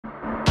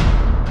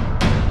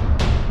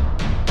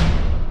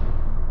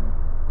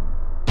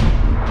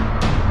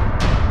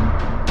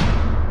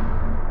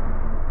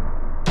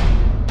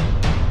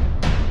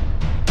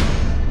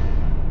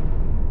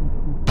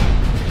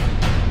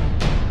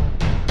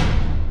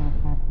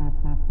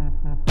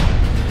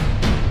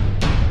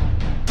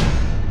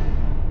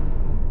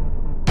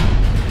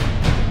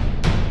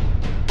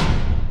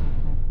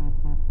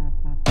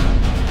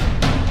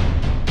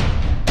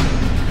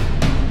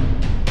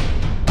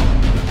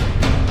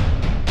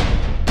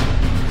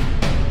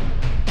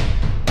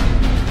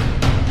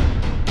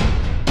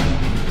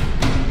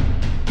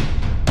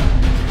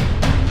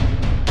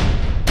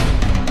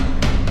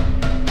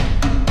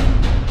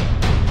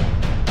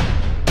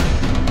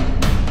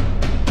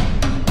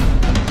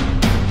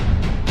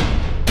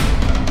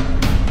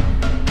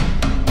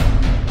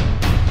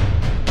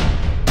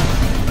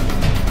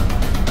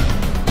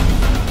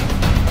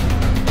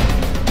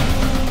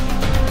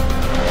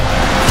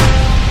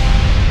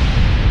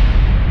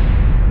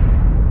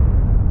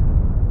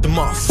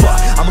fuck.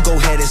 I'ma go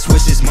ahead and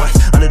switch this month.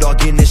 Underdog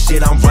getting this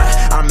shit, I'm right.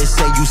 I'm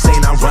insane, you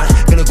saying I'm right.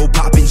 Gonna go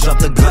pop and jump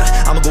the gun.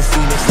 I'ma go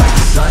Phoenix like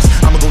the Suns.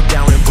 I'ma go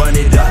down and run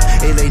it up.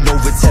 It ain't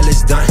over till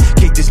it's done.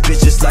 Kick this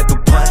bitch just like a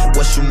punt.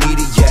 What you need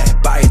it,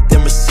 yeah. Buy it,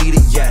 then receive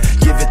it, yeah.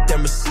 Give it,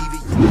 then receive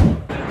it.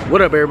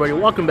 What up, everybody?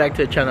 Welcome back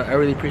to the channel. I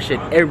really appreciate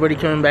everybody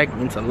coming back. It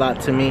means a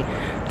lot to me.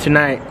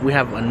 Tonight we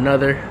have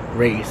another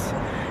race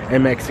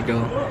in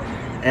Mexico,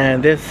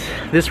 and this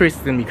race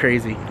is gonna be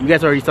crazy. You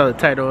guys already saw the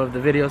title of the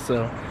video,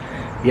 so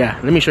yeah,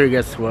 let me show you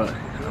guys what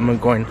I'm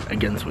going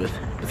against with.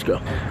 Let's go.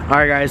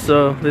 Alright guys,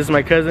 so this is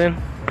my cousin.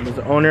 He's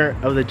the owner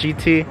of the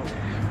GT,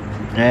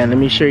 and let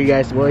me show you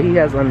guys what he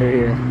has under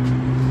here.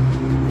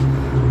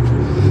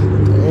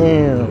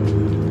 Damn.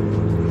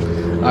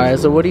 Alright,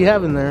 so what do you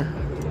have in there?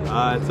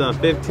 It's a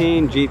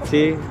 15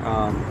 GT.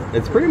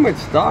 It's pretty much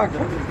stock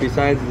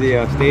besides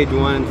the stage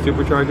 1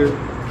 supercharger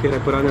kit I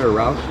put on there, a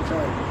Roush.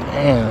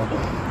 Damn.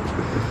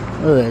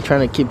 Oh, they're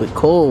trying to keep it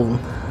cold.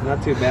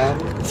 Not too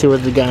bad. Let's see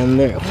what they got in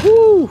there.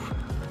 Woo!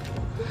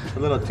 A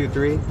little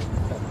 2.3.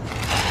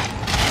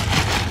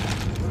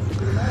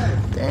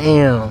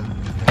 Damn.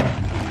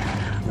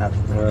 Not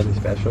really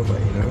special, but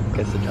you know,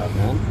 gets the job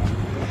done.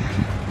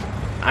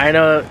 I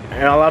know,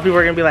 and a lot of people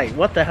are gonna be like,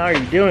 "What the hell are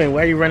you doing?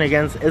 Why are you running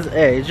against?"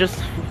 It's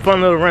just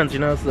fun little runs, you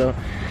know. So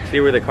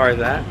see where the car's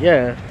at.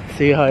 Yeah,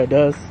 see how it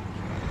does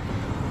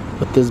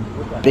with this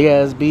big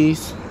ass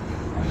beast.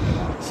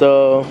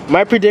 So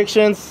my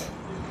predictions,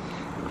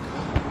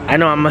 I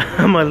know I'm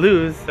gonna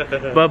lose,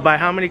 but by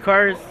how many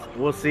cars,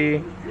 we'll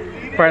see.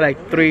 Probably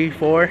like 3,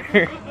 4.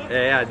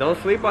 Yeah. Don't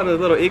sleep on this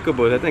little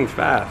Ecoboost. That thing's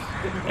fast.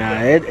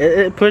 Yeah,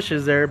 it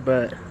pushes there,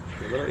 but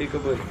the little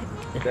Ecoboost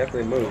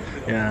definitely moves.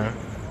 Yeah.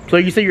 So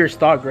you say you're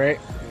stock, right?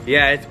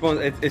 Yeah,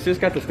 it's just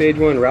got the stage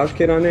 1 Roush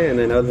kit on it, and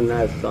then other than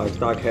that, it's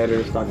stock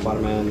headers, stock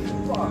bottom end,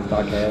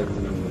 stock heads.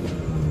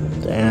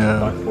 Damn.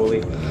 Stock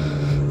fully.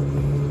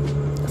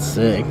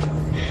 Sick.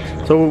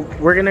 So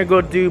we're gonna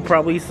go do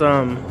probably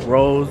some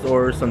rolls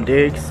or some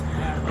digs.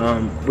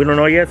 We don't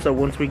know yet, so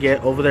once we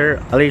get over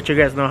there, I'll let you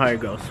guys know how it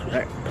goes. All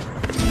right.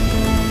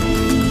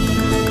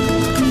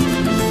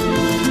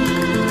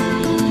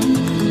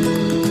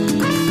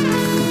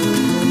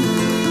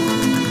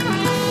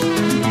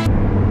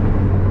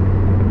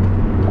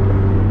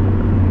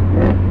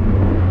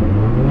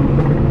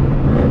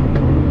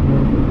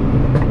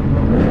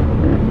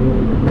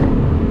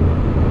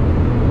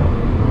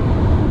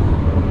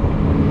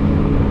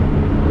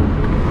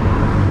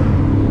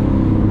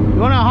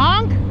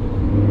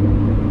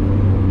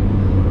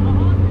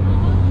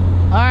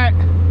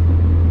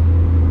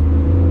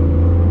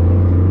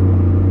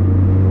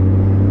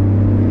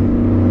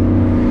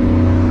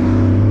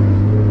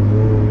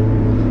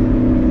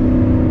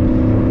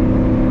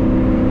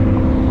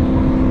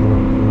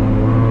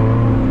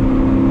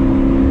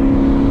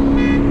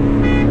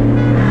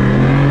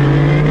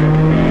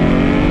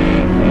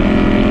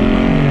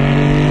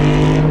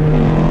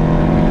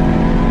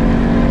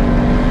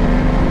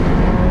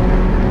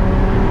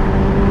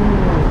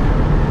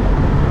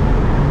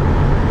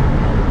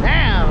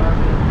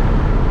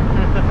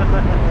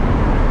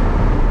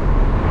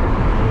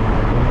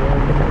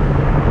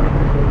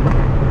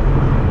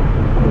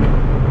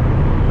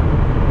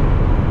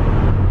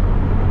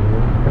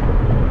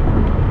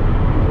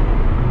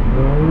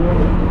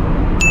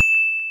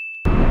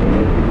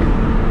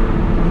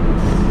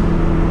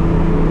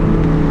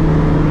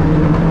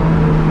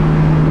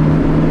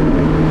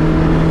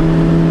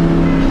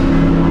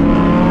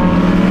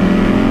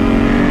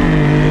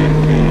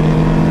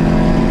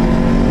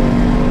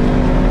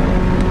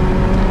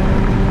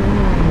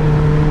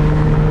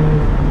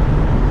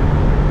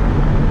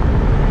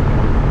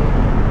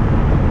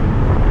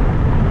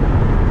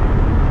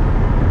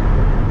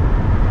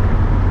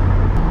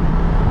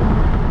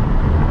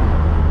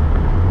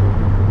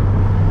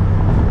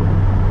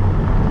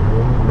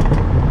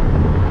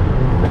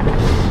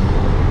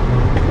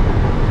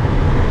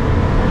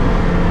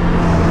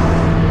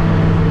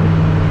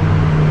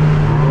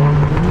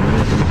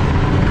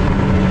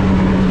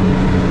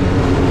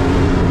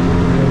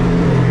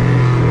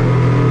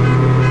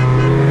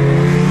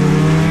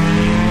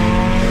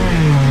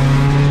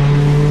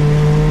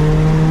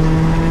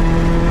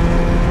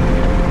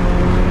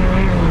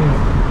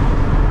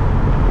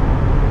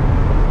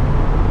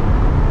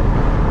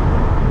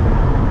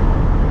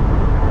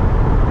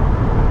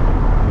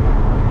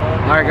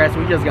 Alright guys, so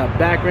we just got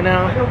back right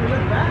now.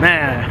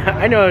 Man,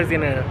 I know I was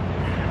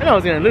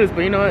gonna lose,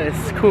 but you know what,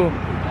 it's cool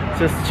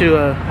just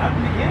to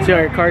see how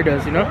your car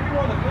does, you know?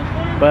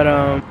 But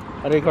how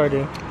did your car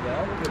do?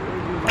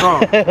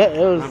 Oh, it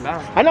was,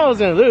 I know I was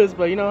gonna lose,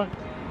 but you know,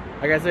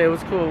 like I said, it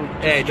was cool.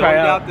 Hey, don't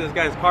doubt this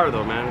guy's car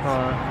though, man. It's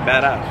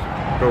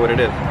badass for what it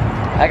is.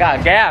 I got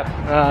a gap.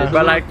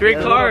 But like 3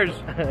 cars.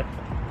 Well,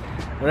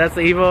 that's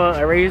the Evo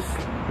I raced.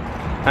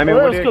 I mean,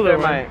 what cool,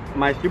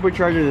 my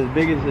supercharger is as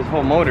big as his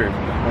whole motor.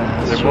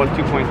 They're both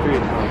 2.3.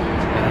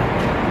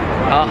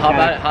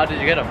 How did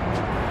you get them?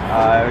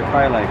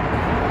 Probably like,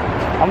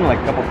 I'm like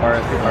a couple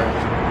cars, 3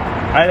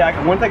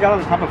 cars. Once I got on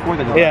the top of 4,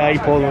 they go. Yeah, he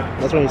pulled them.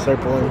 That's when he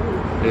started pulling.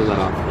 They let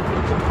off.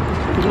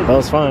 That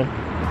was fun.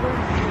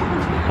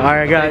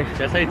 Alright guys.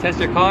 That's how you test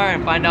your car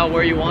and find out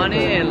where you want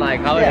it and like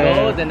how it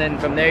goes, and then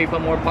from there you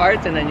put more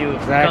parts, and then you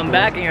come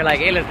back and you're like,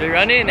 hey, let's be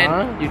running,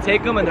 and you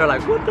take them and they're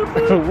like, what the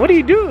fuck? What do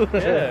you do?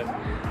 Yeah.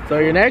 So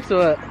you're next or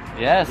what?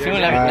 Yeah,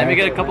 soon. Let me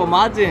get a couple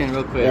mods in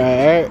real quick.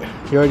 Alright.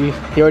 You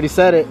already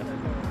said it.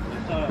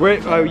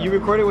 Wait, you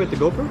recorded with the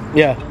GoPro?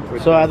 Yeah.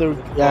 So I have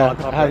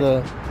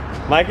the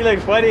Mikey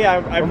looks funny.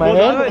 I pulled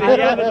up and he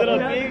had a little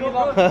thing.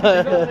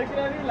 Looking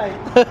at me like.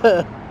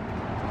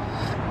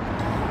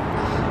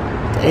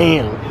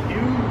 Damn.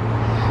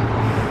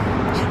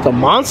 It's a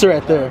monster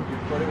right there.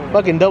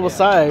 Fucking double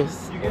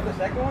size. You get the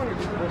second one or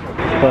just the first one?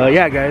 But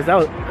yeah, guys,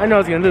 I know I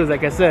was gonna lose,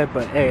 like I said,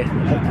 but hey,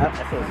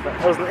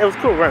 it was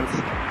cool runs.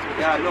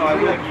 Yeah, no, I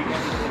will.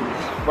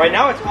 Right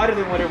now it's hotter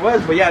than what it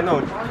was, but yeah, no.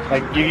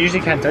 Like you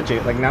usually can't touch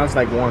it. Like now it's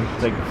like warm.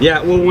 It's like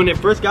Yeah, well, when it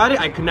first got it,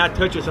 I could not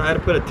touch it, so I had to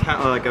put a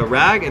like a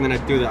rag, and then I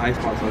threw the ice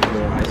box on the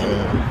ice.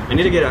 I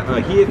need to get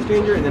a heat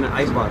exchanger and then an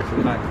ice box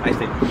and ice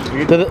tank.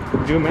 you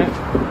do Matt.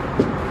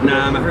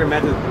 Nah, I heard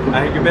Matt.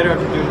 You're better off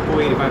doing the full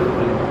 85.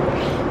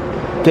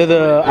 Did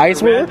the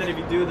ice work? That if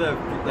you do the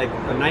like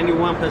a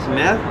 91 plus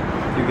meth,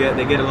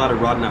 they get a lot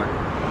of rod knock.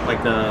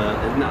 Like the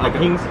like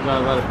pings, a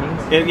lot of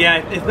pings.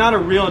 Yeah, it's not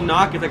a real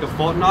knock. It's like a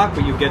fault knock,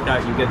 but you get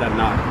that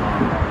knock.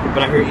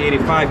 But I heard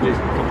 85 just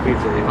completes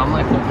it. If I'm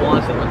like full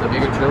on with the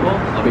bigger turbo,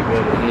 I'll be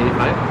good.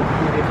 85.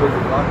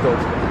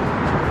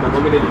 My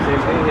homie did the same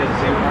thing. He had the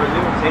same car,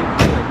 same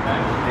thing like that,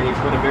 and he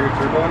put a bigger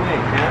turbo on it.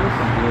 And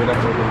he ended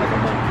up within like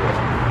a month.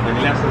 And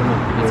he lasted a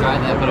month. That's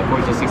right. I put a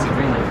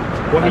 1463 in there.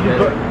 Well, he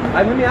just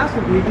let me ask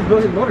him. He just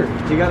built his motor.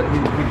 He got the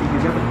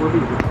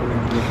 4B.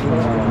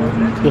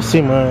 You'll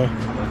see mine.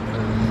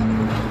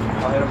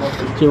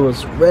 It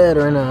was red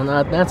right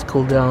now. That's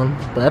cooled down,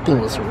 but that thing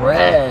was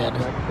red.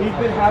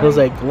 It was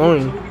like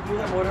glowing. We blew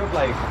that motor up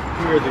like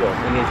 2 years ago,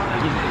 and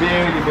he's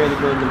barely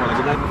building the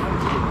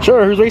motor.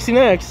 Sure, who's racing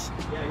next?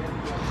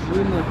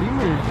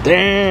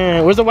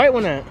 Damn, where's the white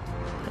one at?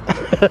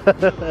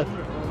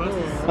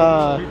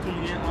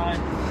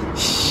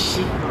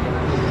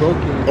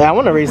 Yeah, I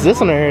want to race this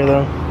one right here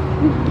though.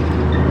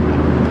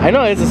 I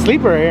know it's a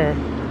sleeper right here.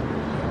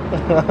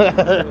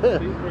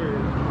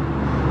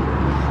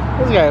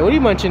 This guy, what are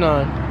you munching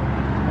on?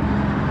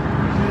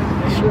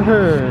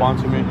 Sure.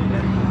 Sponsor me.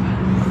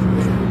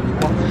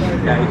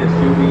 Yeah, he just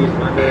threw me his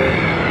Monday.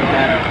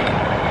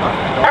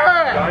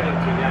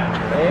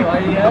 Hey, why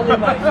are you yelling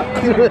my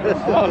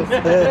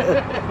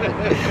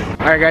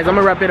Alright guys, I'm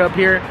gonna wrap it up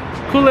here.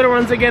 Cool little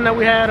runs again that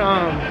we had.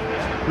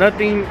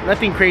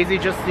 Nothing crazy,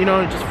 just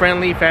just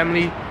friendly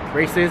family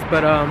races,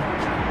 but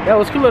yeah, it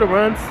was cool little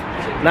runs.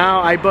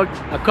 Now I booked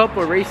a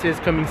couple of races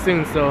coming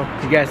soon, so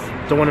you guys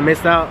don't want to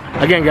miss out.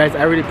 Again guys,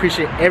 I really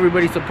appreciate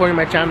everybody supporting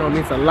my channel. It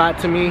means a lot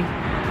to me.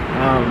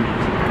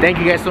 Thank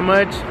you guys so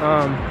much.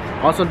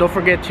 Also, don't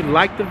forget to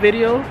like the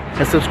video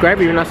and subscribe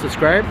if you're not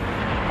subscribed,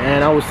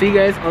 and I will see you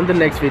guys on the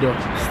next video.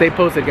 Stay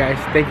posted guys.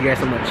 Thank you guys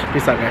so much.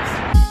 Peace out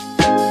guys.